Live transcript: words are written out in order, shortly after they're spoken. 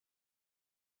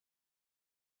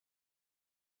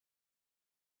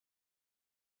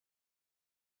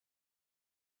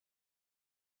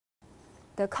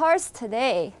The cars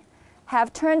today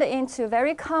have turned into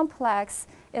very complex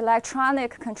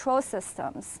electronic control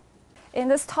systems. In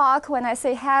this talk, when I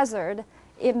say hazard,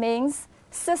 it means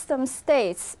system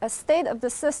states, a state of the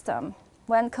system,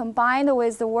 when combined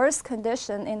with the worst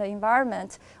condition in the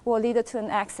environment, will lead to an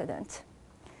accident.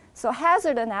 So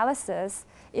hazard analysis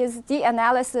is the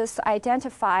analysis to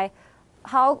identify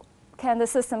how can the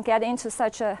system get into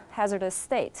such a hazardous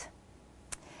state.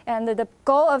 And the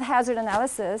goal of hazard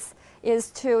analysis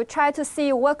is to try to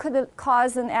see what could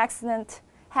cause an accident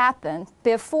happen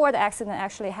before the accident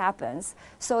actually happens,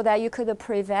 so that you could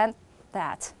prevent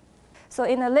that. So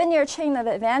in a linear chain of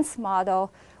events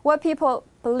model, what people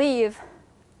believe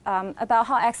about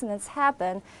how accidents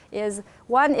happen is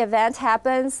one event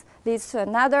happens, leads to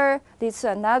another,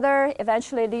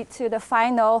 eventually lead to the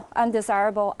final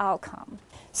undesirable outcome.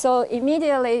 So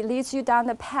immediately leads you down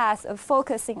the path of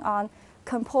focusing on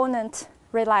component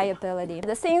reliability.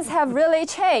 The things have really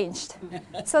changed.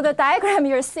 So the diagram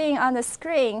you're seeing on the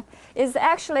screen is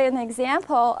actually an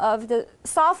example of the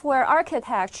software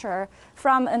architecture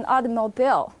from an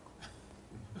automobile.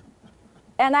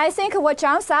 And I think what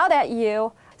jumps out at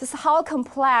you is how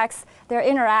complex their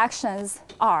interactions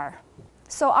are.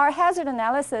 So our hazard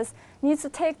analysis needs to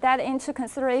take that into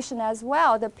consideration as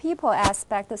well, the people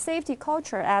aspect, the safety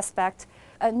culture aspect,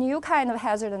 a new kind of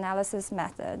hazard analysis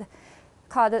method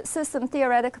called the system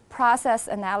theoretic process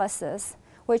analysis,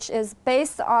 which is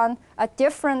based on a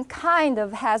different kind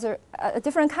of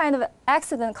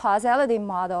accident causality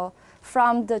model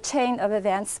from the chain of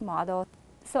events model.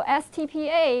 So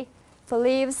STPA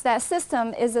believes that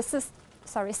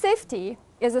safety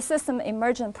is a system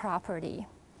emergent property.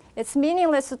 It's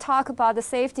meaningless to talk about the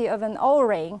safety of an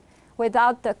O-ring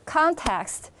without the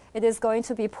context it is going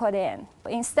to be put in.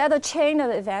 Instead of chain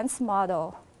of events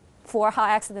model for how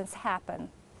accidents happen,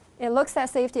 it looks at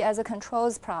safety as a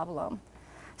controls problem.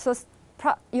 So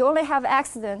you only have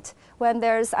accident when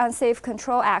there's unsafe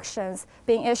control actions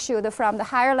being issued from the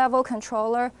higher level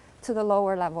controller to the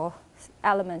lower level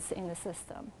elements in the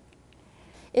system.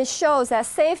 It shows that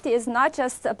safety is not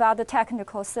just about the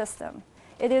technical system.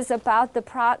 It is about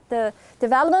the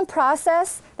development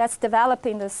process that's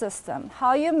developing the system,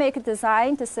 how you make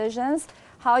design decisions,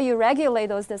 how you regulate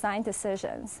those design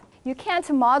decisions. You can't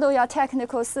model your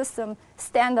technical system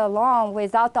standalone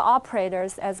without the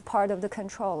operators as part of the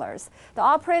controllers. The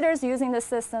operators using the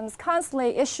systems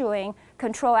constantly issuing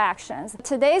control actions.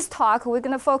 Today's talk, we're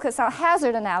going to focus on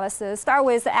hazard analysis, start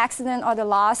with the accident or the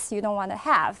loss you don't want to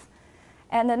have.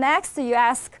 And the next, you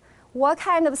ask, what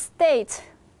kind of state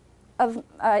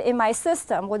in my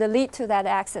system would lead to that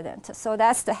accident? So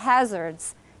that's the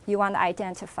hazards you want to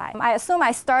identify. I assume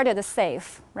I started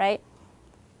safe, right?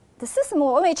 The system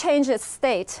will only change its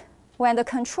state when the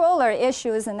controller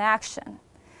issues an action.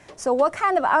 So what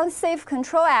kind of unsafe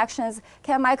control actions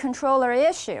can my controller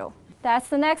issue? That's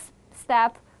the next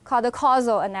step, called the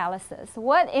causal analysis.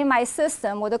 What in my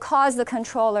system would cause the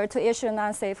controller to issue an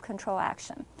unsafe control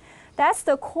action? That's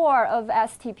the core of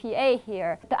STPA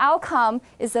here. The outcome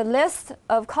is a list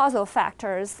of causal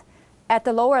factors at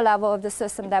the lower level of the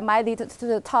system that might lead to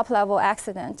the top level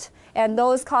accident. And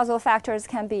those causal factors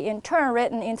can be in turn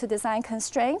written into design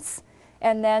constraints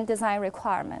and then design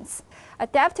requirements.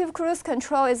 Adaptive cruise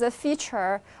control is a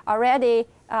feature already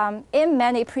in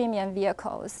many premium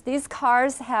vehicles. These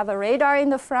cars have a radar in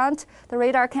the front. The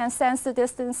radar can sense the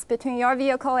distance between your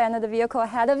vehicle and the vehicle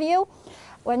ahead of you.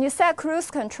 When you set cruise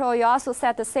control, you also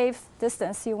set the safe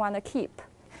distance you want to keep.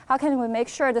 How can we make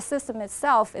sure the system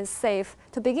itself is safe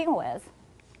to begin with?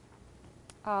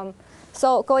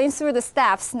 So going through the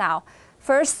steps now.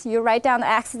 First, you write down the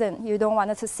accident you don't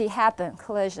want it to see happen,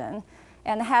 collision.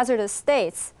 And hazardous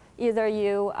states, either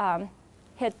you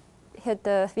hit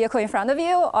the vehicle in front of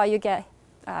you or you get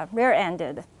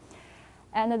rear-ended.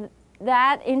 And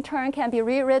that, in turn, can be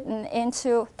rewritten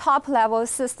into top-level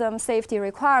system safety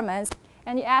requirements.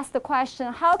 And you ask the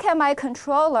question, how can my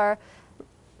controller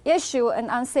issue an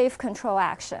unsafe control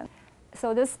action?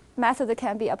 So this method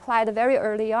can be applied very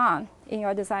early on in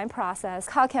your design process.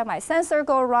 How can my sensor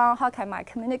go wrong? How can my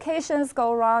communications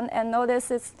go wrong? And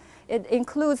notice it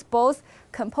includes both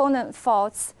component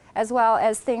faults as well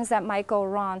as things that might go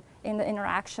wrong in the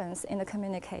interactions, in the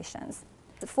communications.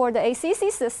 For the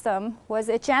ACC system,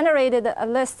 it generated a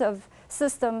list of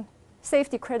system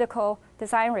safety critical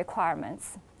design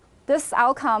requirements. This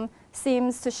outcome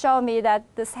seems to show me that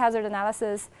this hazard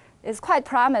analysis is quite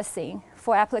promising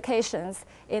for applications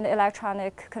in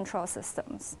electronic control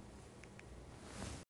systems.